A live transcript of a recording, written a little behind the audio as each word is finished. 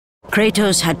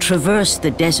Kratos had traversed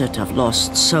the desert of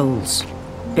lost souls,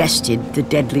 bested the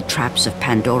deadly traps of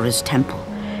Pandora's temple,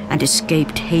 and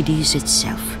escaped Hades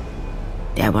itself.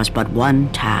 There was but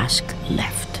one task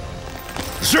left.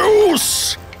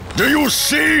 Zeus! Do you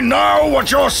see now what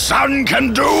your son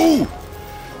can do?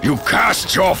 You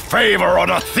cast your favor on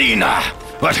Athena,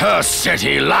 but her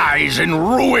city lies in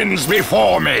ruins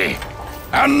before me.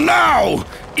 And now,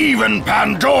 even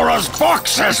Pandora's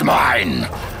box is mine!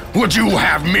 Would you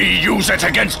have me use it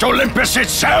against Olympus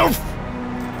itself?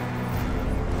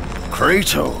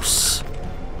 Kratos,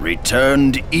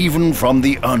 returned even from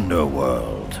the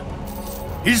underworld.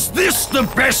 Is this the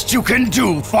best you can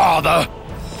do, Father?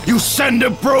 You send a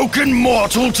broken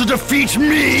mortal to defeat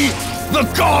me,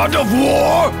 the god of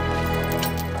war?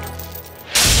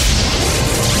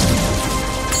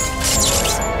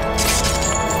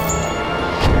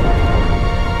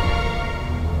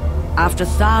 After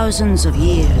thousands of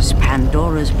years,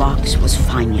 Pandora's box was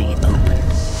finally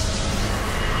opened.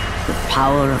 The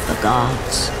power of the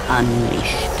gods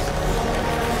unleashed.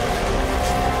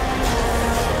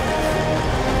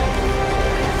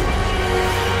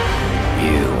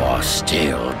 You are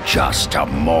still just a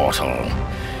mortal.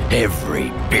 Every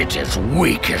bit as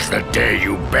weak as the day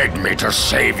you begged me to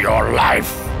save your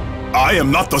life. I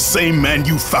am not the same man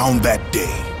you found that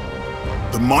day.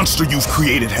 The monster you've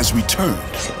created has returned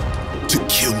to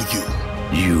kill you.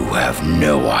 You have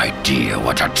no idea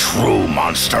what a true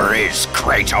monster is,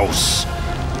 Kratos.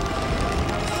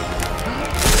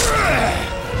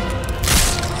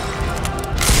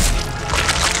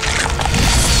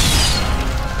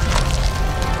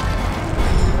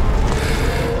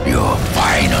 Your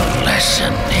final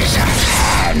lesson is at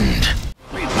hand.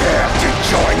 Prepare to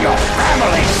join your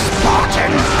family,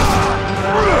 Spartan!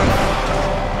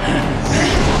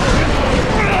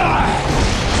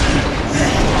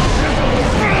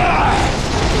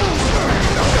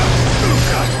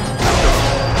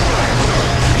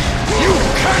 You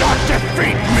cannot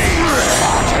defeat me,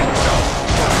 Spartan!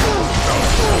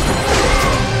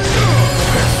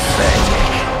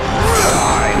 Pathetic.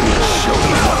 I will show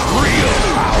you what real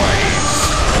power is.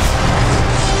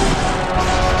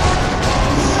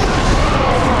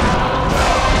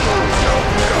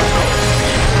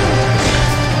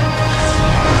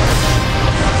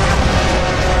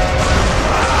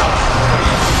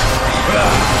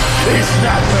 Is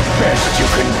that the best you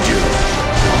can do?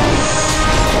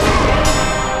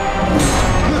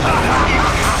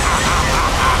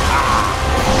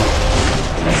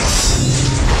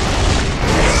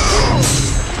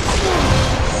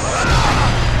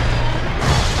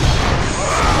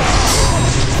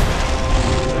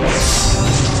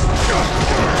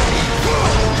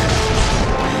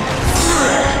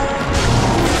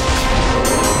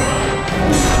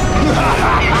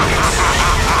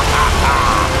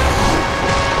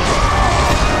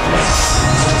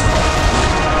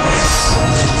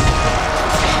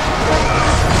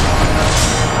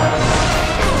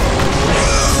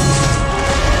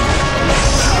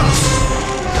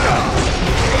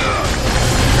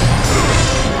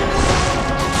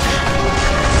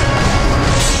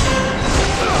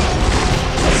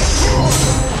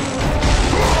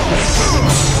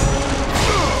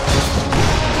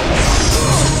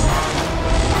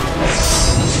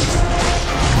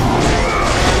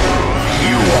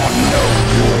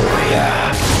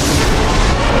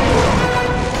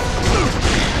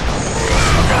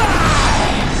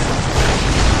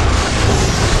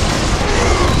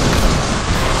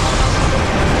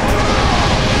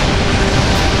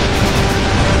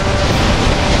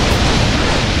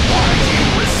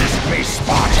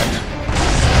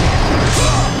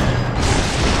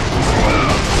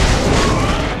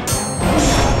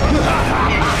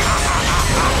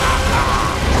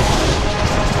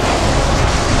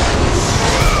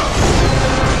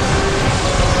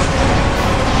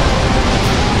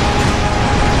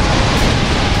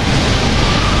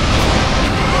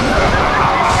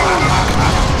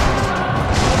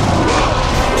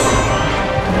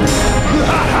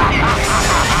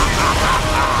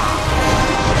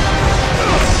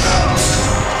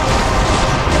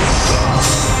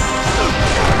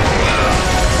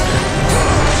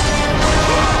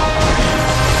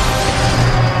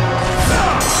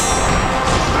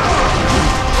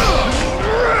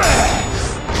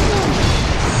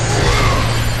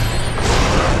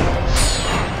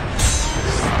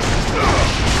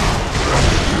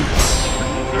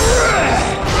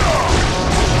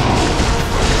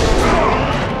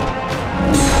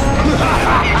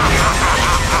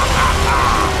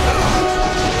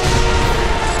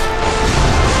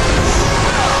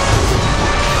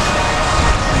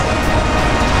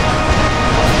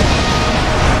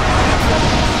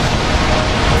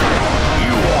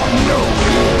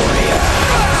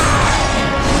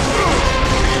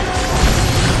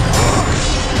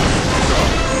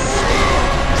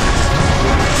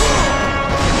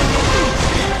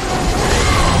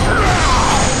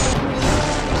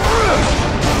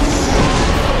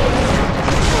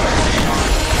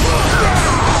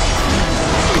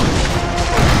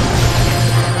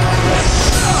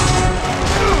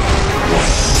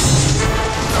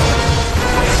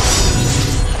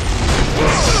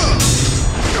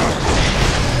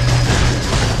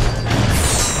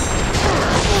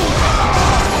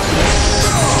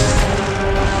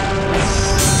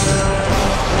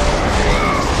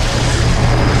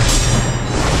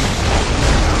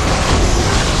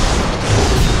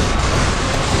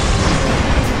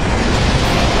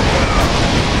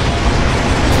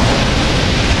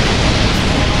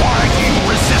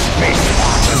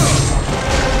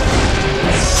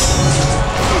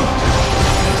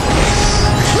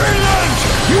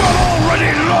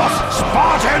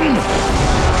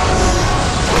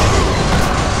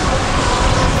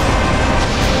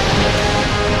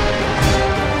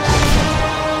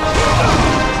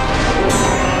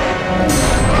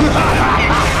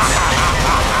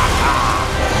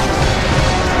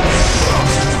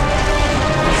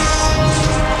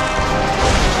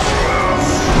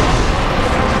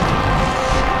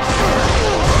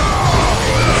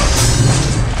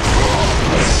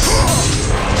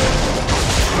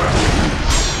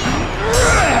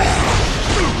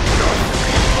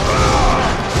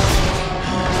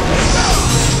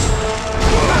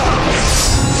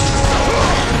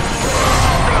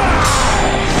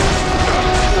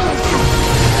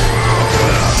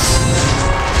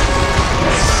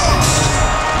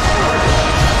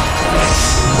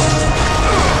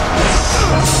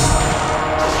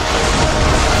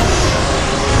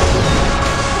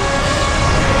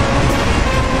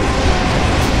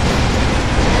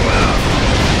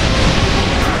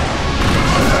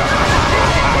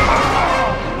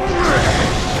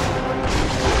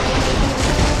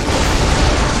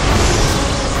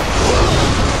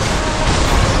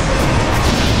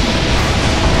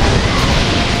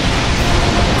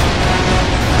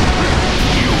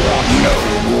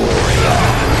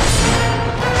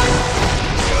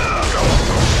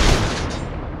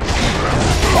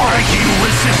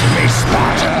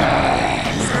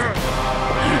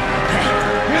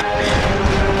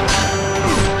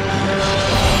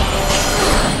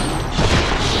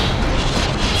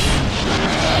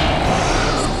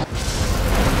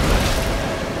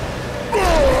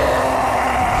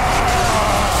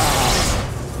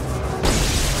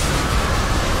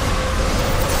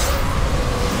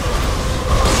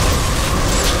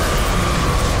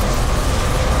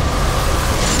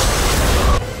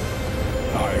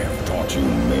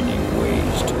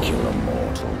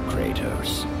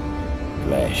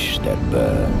 that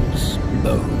burns,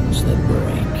 bones that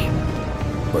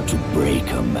break. But to break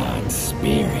a man's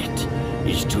spirit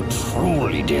is to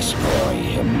truly destroy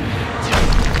him.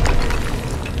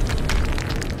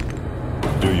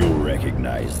 Do you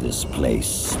recognize this place,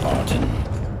 Spartan?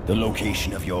 The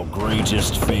location of your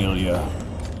greatest failure?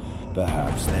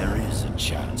 Perhaps there is a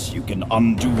chance you can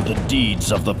undo the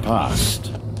deeds of the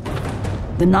past.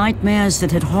 The nightmares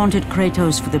that had haunted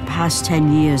Kratos for the past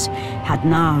 10 years had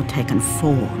now taken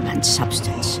form and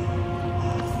substance.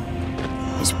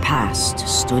 His past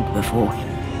stood before him.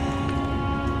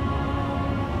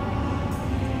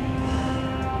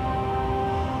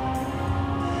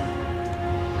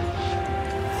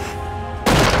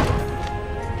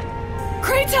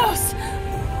 Kratos!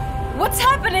 What's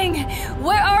happening?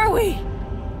 Where are we?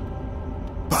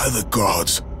 By the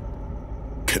gods,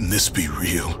 can this be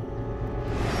real?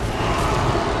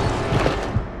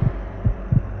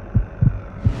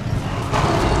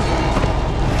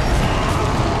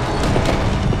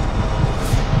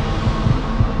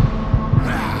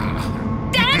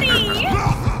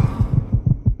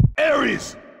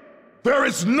 There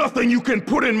is nothing you can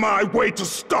put in my way to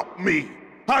stop me.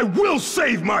 I will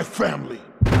save my family.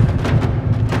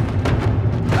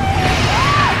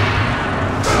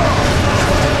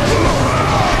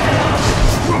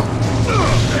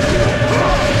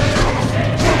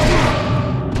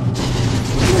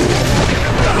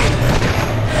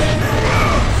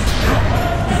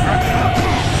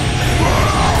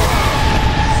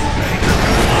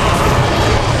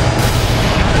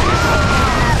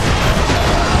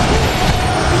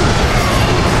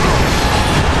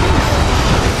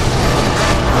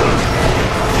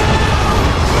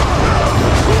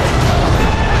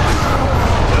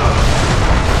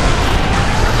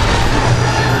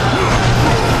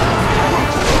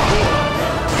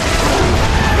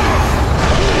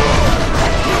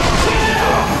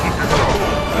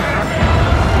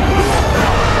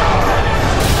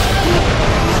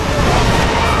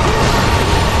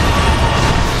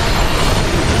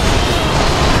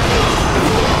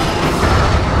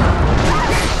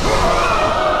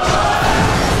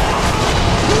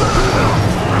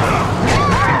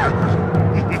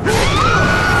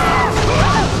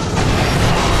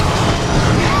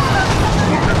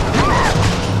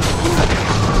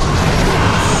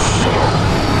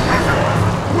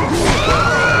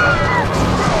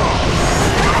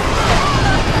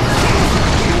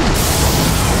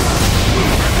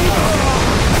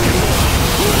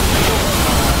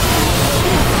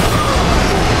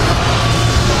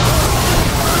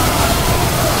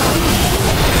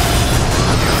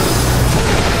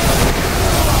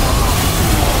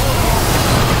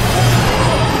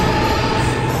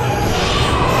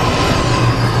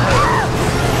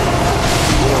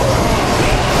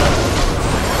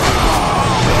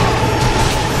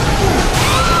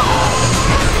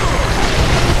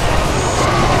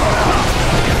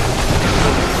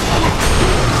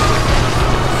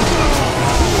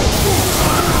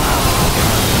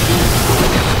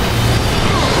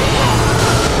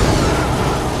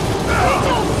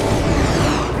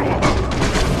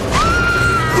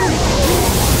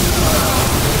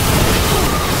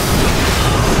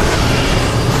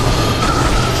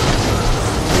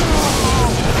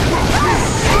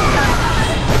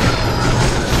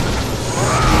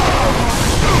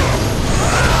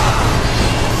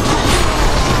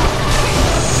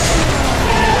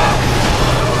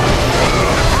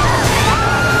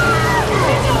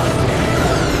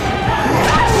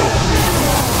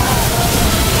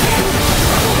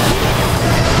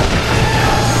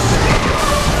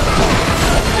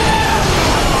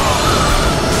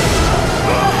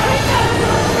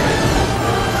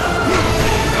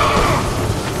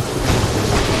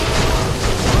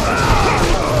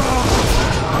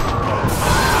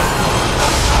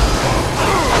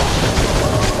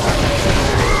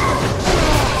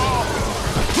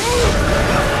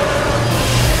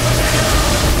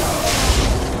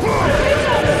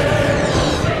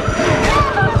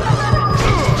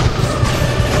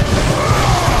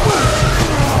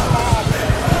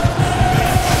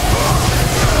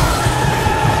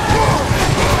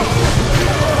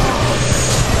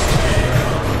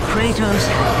 Kratos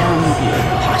had done the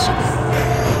impossible.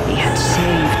 He had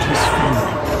saved his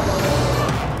family.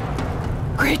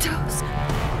 Kratos,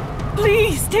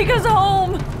 please take us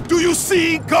home! Do you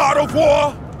see, God of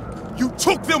War? You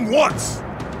took them once,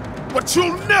 but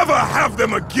you'll never have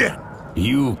them again.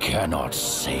 You cannot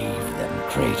save them,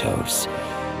 Kratos.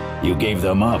 You gave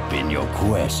them up in your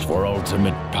quest for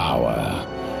ultimate power.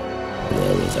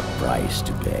 There is a price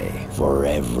to pay for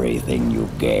everything you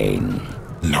gain.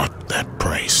 Not that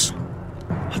price.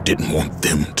 didn't want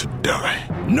them to die.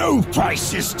 No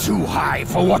price is too high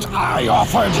for what I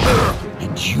offered,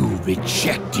 and you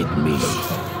rejected me.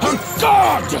 A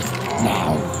god!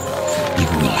 Now, you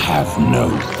will have no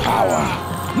power,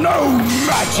 no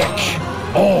magic.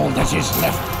 All that is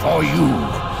left for you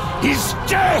is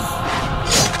death!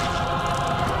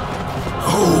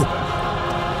 Oh,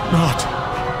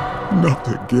 not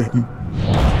again.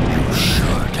 You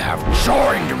should have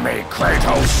joined me,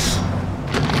 Kratos.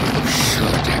 You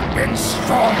should have been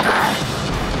stronger.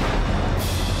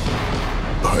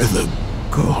 By the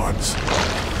gods.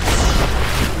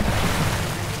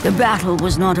 The battle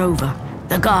was not over.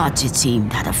 The gods, it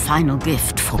seemed, had a final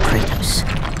gift for Kratos.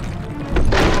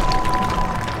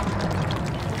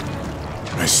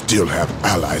 I still have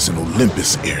allies in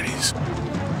Olympus, Ares.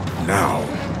 Now,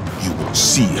 you will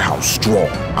see how strong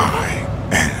I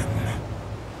am.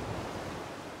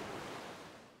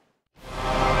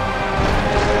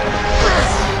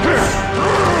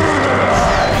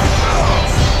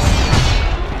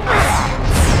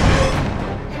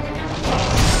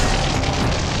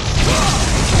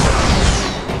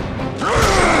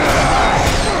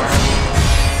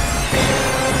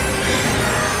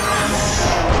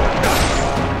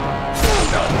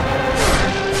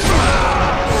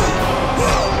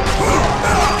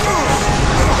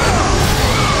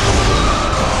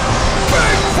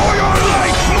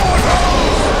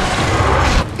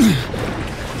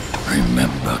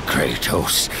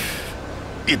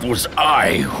 It was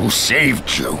I who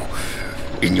saved you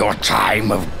in your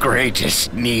time of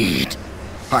greatest need.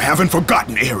 I haven't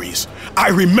forgotten, Ares. I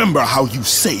remember how you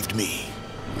saved me.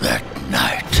 That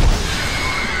night,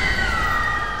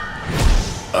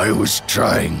 I was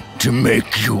trying to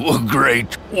make you a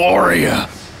great warrior.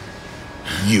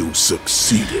 You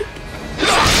succeeded.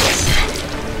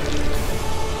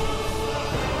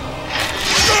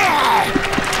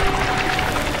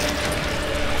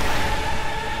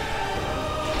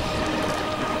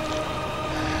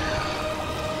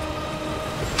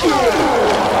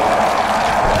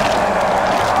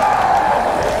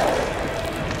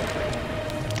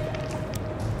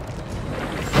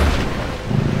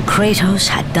 Kratos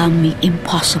had done me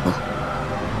impossible.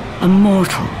 A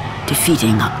mortal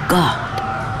defeating a god.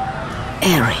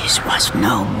 Ares was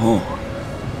no more.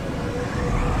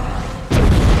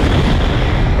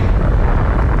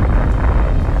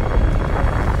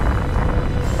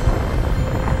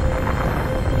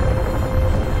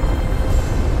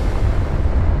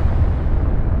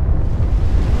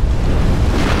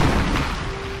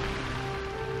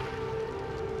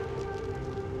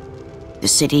 The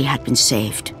city had been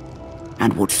saved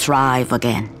and would thrive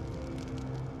again.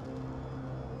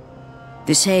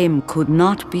 The same could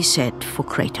not be said for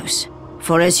Kratos,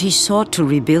 for as he sought to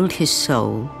rebuild his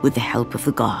soul with the help of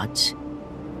the gods,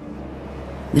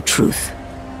 the truth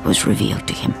was revealed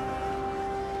to him.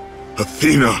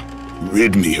 Athena,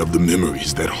 rid me of the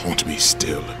memories that haunt me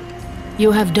still.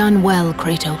 You have done well,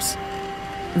 Kratos.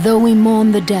 Though we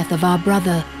mourn the death of our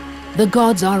brother, the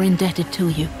gods are indebted to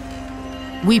you.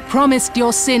 We promised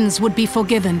your sins would be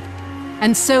forgiven,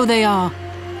 and so they are.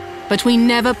 But we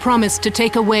never promised to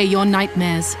take away your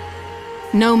nightmares.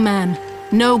 No man,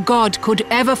 no god could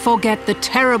ever forget the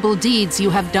terrible deeds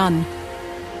you have done.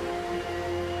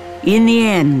 In the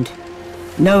end,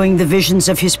 knowing the visions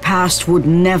of his past would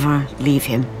never leave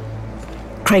him,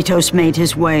 Kratos made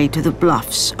his way to the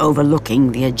bluffs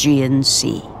overlooking the Aegean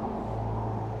Sea.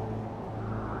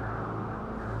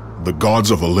 The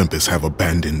gods of Olympus have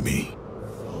abandoned me.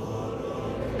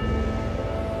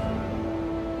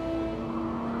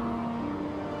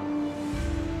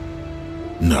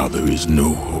 Now there is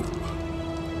no hope.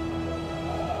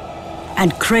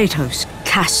 And Kratos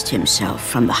cast himself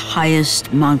from the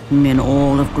highest mountain in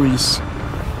all of Greece.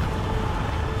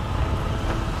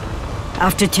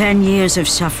 After 10 years of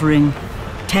suffering,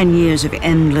 10 years of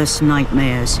endless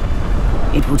nightmares,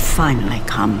 it would finally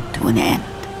come to an end.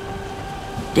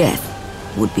 Death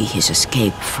would be his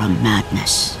escape from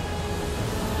madness.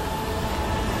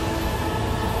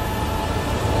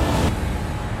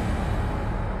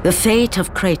 The fate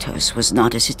of Kratos was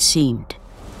not as it seemed.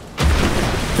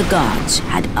 The gods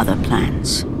had other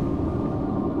plans.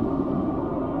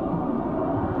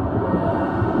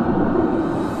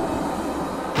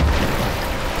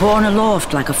 Borne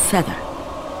aloft like a feather,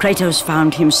 Kratos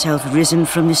found himself risen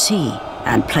from the sea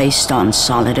and placed on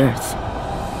solid earth.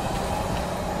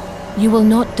 You will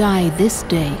not die this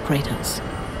day, Kratos.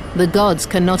 The gods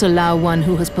cannot allow one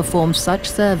who has performed such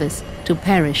service to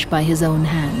perish by his own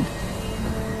hand.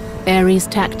 Ares'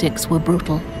 tactics were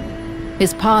brutal.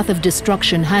 His path of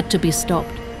destruction had to be stopped.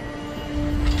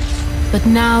 But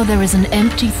now there is an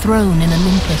empty throne in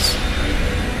Olympus.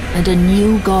 and a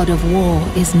new god of war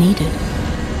is needed.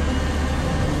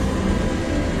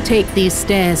 Take these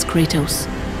stairs, Kratos.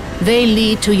 They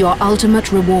lead to your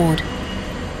ultimate reward,